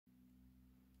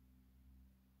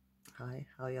Hi,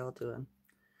 how y'all doing?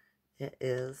 It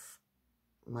is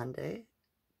Monday,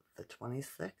 the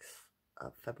 26th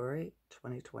of February,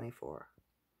 2024.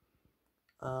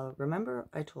 Remember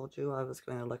I told you I was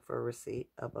going to look for a receipt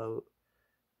about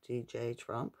DJ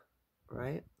Trump,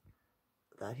 right?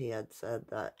 That he had said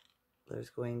that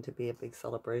there's going to be a big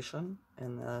celebration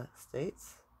in the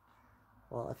States.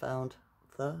 Well, I found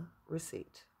the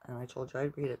receipt, and I told you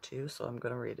I'd read it to you, so I'm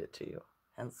going to read it to you.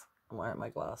 Hence, I'm wearing my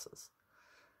glasses.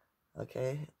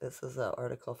 Okay, this is an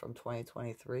article from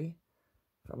 2023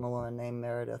 from a woman named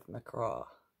Meredith McCraw.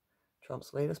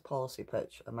 Trump's latest policy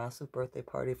pitch, a massive birthday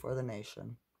party for the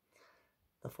nation.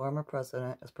 The former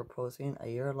president is proposing a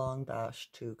year-long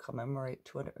bash to commemorate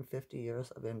 250 years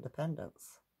of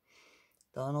independence.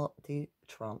 Donald D.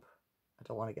 Trump, I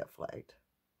don't want to get flagged.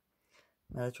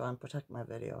 I'm going to try and protect my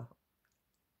video.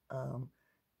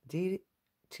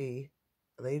 DT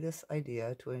latest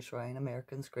idea to enshrine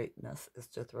Americans' greatness is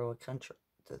to throw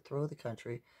the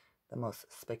country the most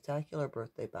spectacular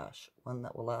birthday bash, one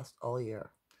that will last all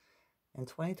year. In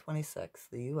 2026,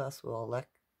 the U.S. will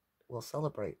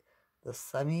celebrate the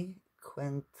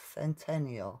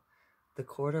semi-quincentennial, the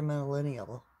quarter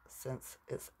millennial since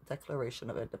its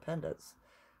declaration of independence.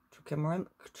 To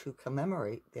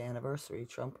commemorate the anniversary,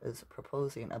 Trump is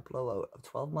proposing a blowout of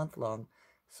 12-month-long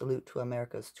salute to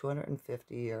America's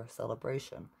 250-year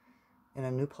celebration. In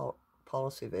a new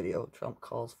policy video, Trump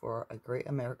calls for a great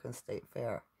American state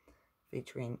fair,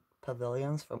 featuring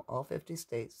pavilions from all 50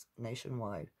 states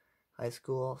nationwide, high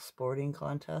school sporting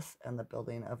contests, and the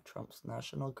building of Trump's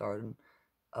National Garden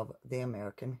of the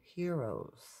American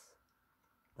Heroes.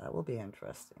 That will be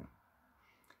interesting.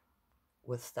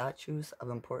 With statues of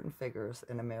important figures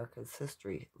in America's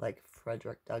history like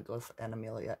Frederick Douglass and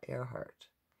Amelia Earhart.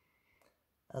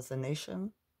 As a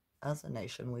nation,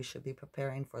 we should be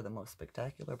preparing for the most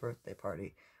spectacular birthday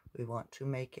party. We want to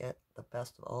make it the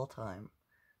best of all time,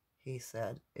 he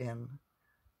said I'm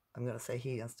going to say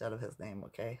he instead of his name,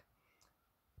 okay?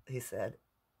 He said,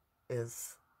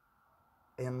 is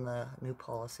in the new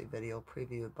policy video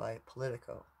previewed by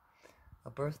Politico. A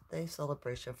birthday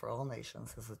celebration for all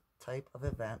nations is a type of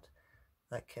event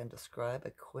that can describe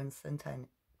a quincentennial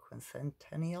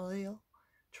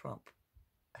Trump,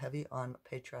 heavy on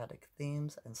patriotic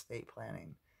themes and state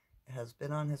planning. It has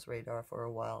been on his radar for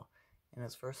a while in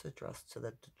his first address to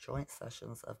the joint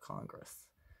sessions of Congress.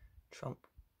 Trump,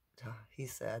 he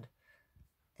said,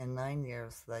 in 9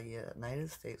 years, the United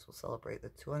States will celebrate the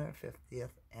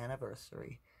 250th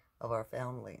anniversary of our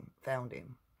founding.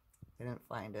 They didn't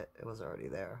find it. It was already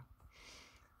there.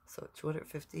 So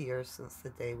 250 years since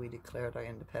the day we declared our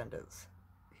independence.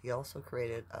 He also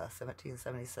created a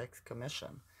 1776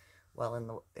 commission while in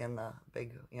the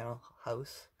big,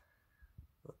 house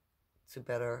to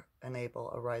better enable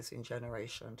a rising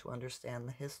generation to understand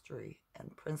the history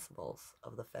and principles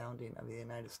of the founding of the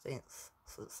United States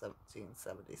since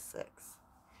 1776.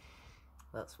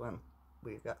 That's when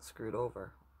we got screwed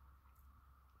over.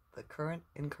 The current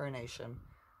incarnation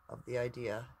of the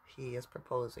idea he is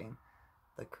proposing,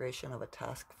 the creation of a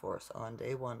task force on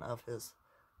day one of his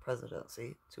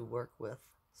presidency to work with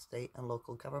state and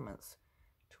local governments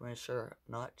to ensure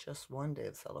not just one day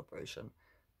of celebration,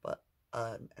 but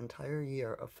an entire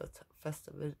year of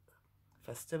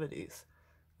festivities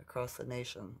across the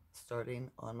nation, starting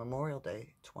on Memorial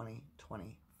Day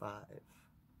 2025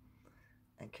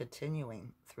 and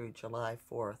continuing through July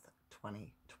 4th,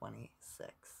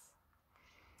 2026.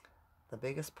 The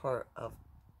biggest part of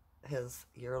his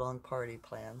year-long party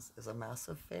plans is a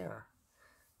massive fair,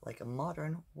 like a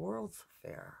modern World's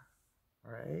Fair,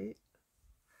 right?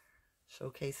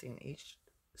 Showcasing each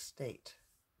state.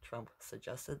 Trump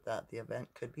suggested that the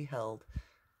event could be held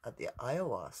at the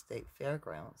Iowa State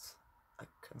Fairgrounds, a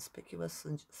conspicuous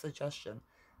suggestion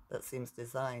that seems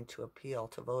designed to appeal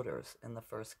to voters in the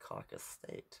first caucus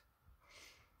state.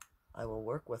 I will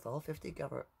work with all 50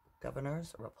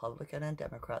 governors, Republican and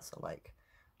Democrats alike,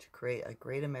 to create a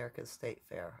great American state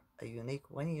fair, a unique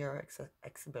one-year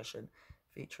exhibition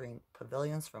featuring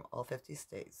pavilions from all 50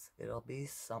 states. It'll be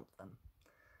something.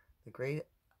 The Great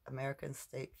American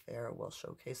State Fair will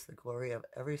showcase the glory of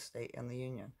every state in the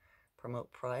Union,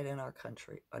 promote pride in our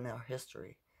country, in our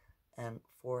history, and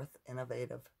forth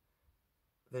innovative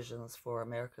visions for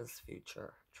America's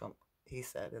future, Trump, he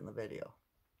said in the video.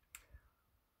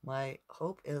 My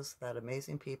hope is that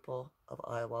amazing people of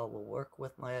Iowa will work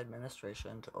with my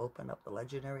administration to open up the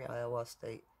legendary Iowa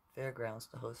State Fairgrounds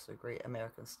to host the Great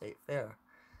American State Fair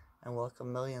and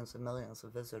welcome millions and millions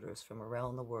of visitors from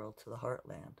around the world to the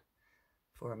heartland.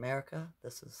 For America,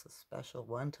 this is a special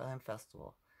one-time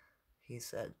festival, he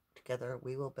said. Together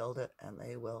we will build it and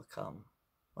they will come.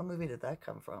 What movie did that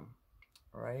come from?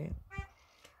 right?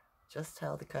 Just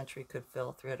how the country could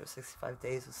fill 365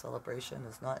 days of celebration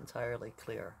is not entirely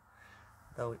clear,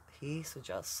 though he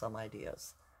suggests some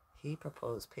ideas. He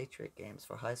proposed Patriot Games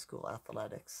for high school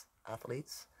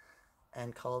athletes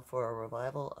and called for a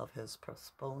revival of his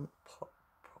proposed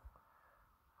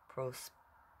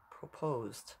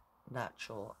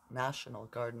National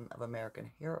Garden of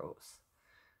American Heroes,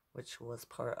 which was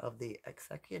part of the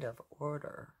executive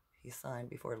order he signed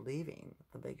before leaving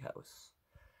the big house.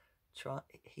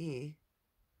 His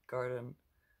garden,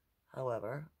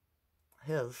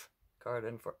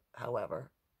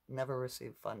 however, never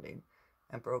received funding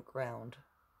and broke ground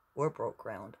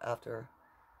after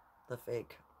the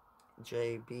fake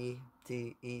JBDEN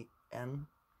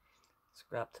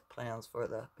scrapped plans for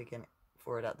it at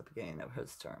the beginning of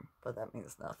his term. But that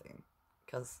means nothing,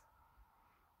 because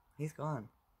he's gone.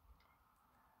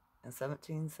 In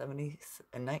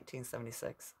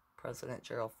 1976, President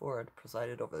Gerald Ford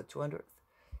presided over the 200th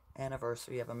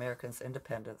anniversary of America's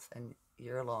independence and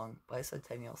year-long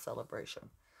bicentennial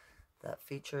celebration that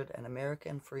featured an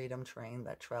American freedom train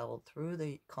that traveled through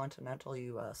the continental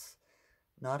U.S.,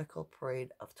 nautical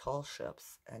parade of tall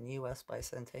ships, and U.S.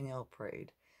 bicentennial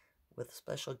parade with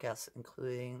special guests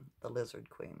including the Lizard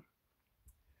Queen,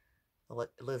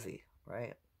 Lizzie,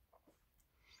 right?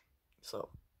 So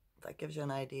that gives you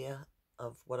an idea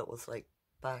of what it was like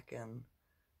back in,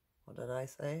 what did I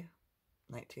say?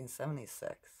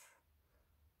 1976,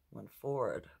 when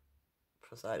Ford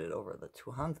presided over the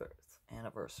 200th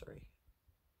anniversary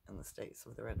in the States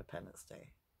of their Independence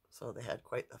Day. So they had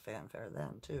quite the fanfare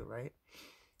then too, right?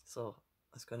 So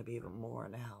it's going to be even more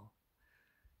now.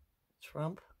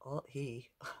 Trump, he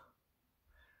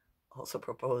also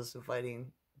proposed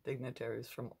inviting dignitaries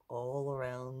from all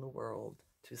around the world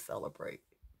to celebrate.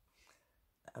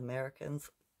 Americans'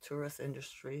 tourist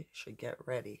industry should get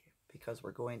ready because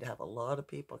we're going to have a lot of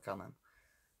people coming.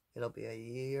 It'll be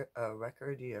a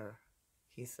record year,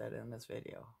 he said in this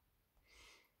video.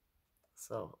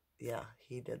 So yeah,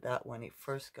 he did that when he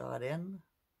first got in.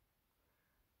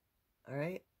 All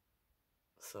right.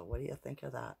 So what do you think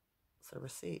of that? It's a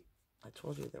receipt. I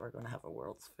told you they were going to have a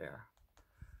World's Fair,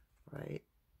 right?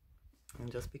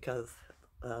 And just because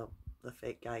the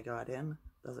fake guy got in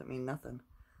doesn't mean nothing,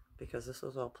 because this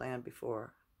was all planned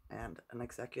before, and an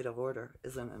executive order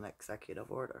isn't an executive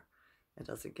order. It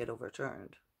doesn't get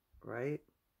overturned, right?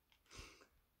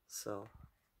 So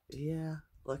yeah,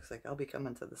 looks like I'll be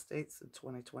coming to the States in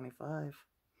 2025.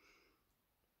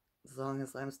 As long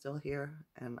as I'm still here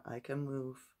and I can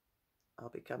move, I'll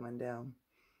be coming down.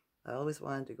 I always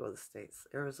wanted to go to the States.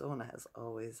 Arizona has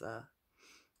always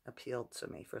appealed to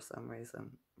me for some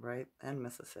reason, right? And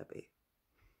Mississippi.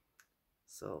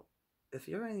 So if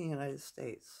you're in the United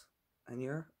States and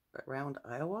you're around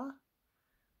Iowa,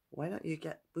 why don't you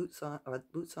get boots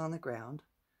on the ground,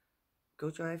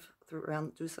 go drive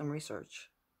around, do some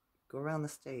research, go around the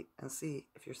state and see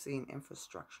if you're seeing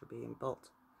infrastructure being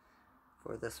built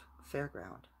for this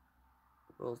fairground,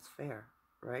 World's Fair,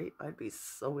 right? I'd be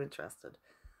so interested.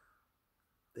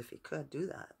 If you could do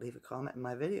that, leave a comment in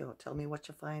my video. Tell me what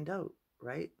you find out,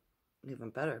 right? Even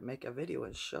better, make a video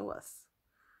and show us,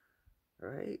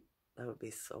 right? That would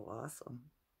be so awesome.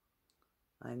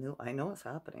 I know it's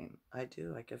happening. I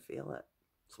do. I can feel it.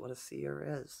 It's what a seer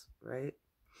is, right?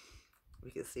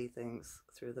 We can see things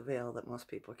through the veil that most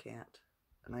people can't.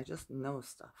 And I just know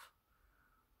stuff.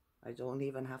 I don't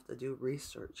even have to do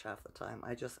research half the time.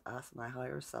 I just ask my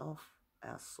higher self,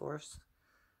 ask source,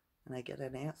 and I get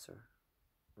an answer.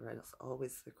 Right? It's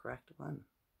always the correct one.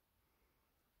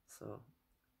 So,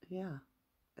 yeah.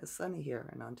 It's sunny here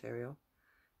in Ontario,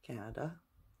 Canada.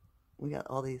 We got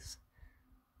all these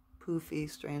poofy,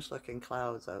 strange-looking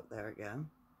clouds out there again.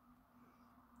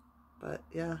 But,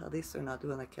 yeah, at least they're not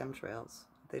doing the chemtrails.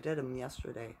 They did them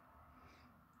yesterday.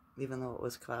 Even though it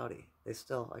was cloudy.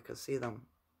 I could see them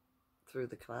through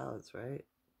the clouds, right?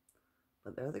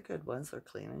 But they're the good ones. They're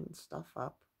cleaning stuff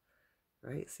up,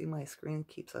 right? See, my screen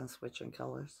keeps on switching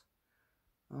colors.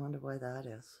 I wonder why that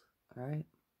is, all right?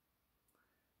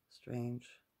 Strange.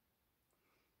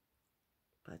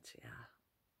 But yeah.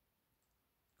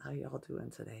 How y'all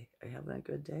doing today? Are you having a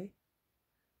good day?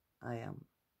 I am.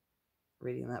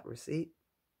 Reading that receipt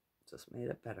just made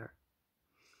it better.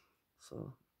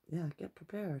 So yeah, get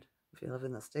prepared. If you live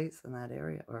in the States in that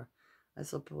area, or I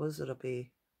suppose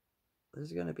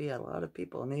there's going to be a lot of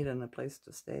people needing a place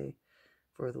to stay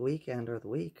for the weekend or the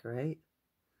week, right?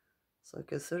 So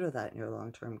consider that in your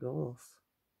long-term goals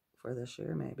for this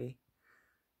year, maybe.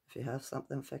 If you have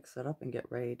something, fix it up and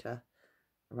get ready to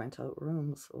rent out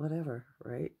rooms, whatever,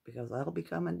 right? Because I'll be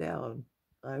coming down.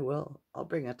 I will. I'll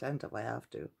bring a tent if I have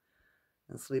to.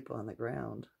 and sleep on the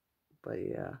ground. But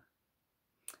yeah,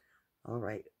 all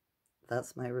right.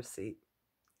 That's my receipt.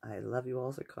 I love you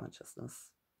all's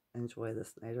consciousness. Enjoy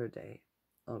this night or day.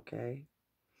 Okay?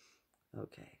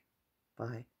 Okay.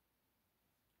 Bye.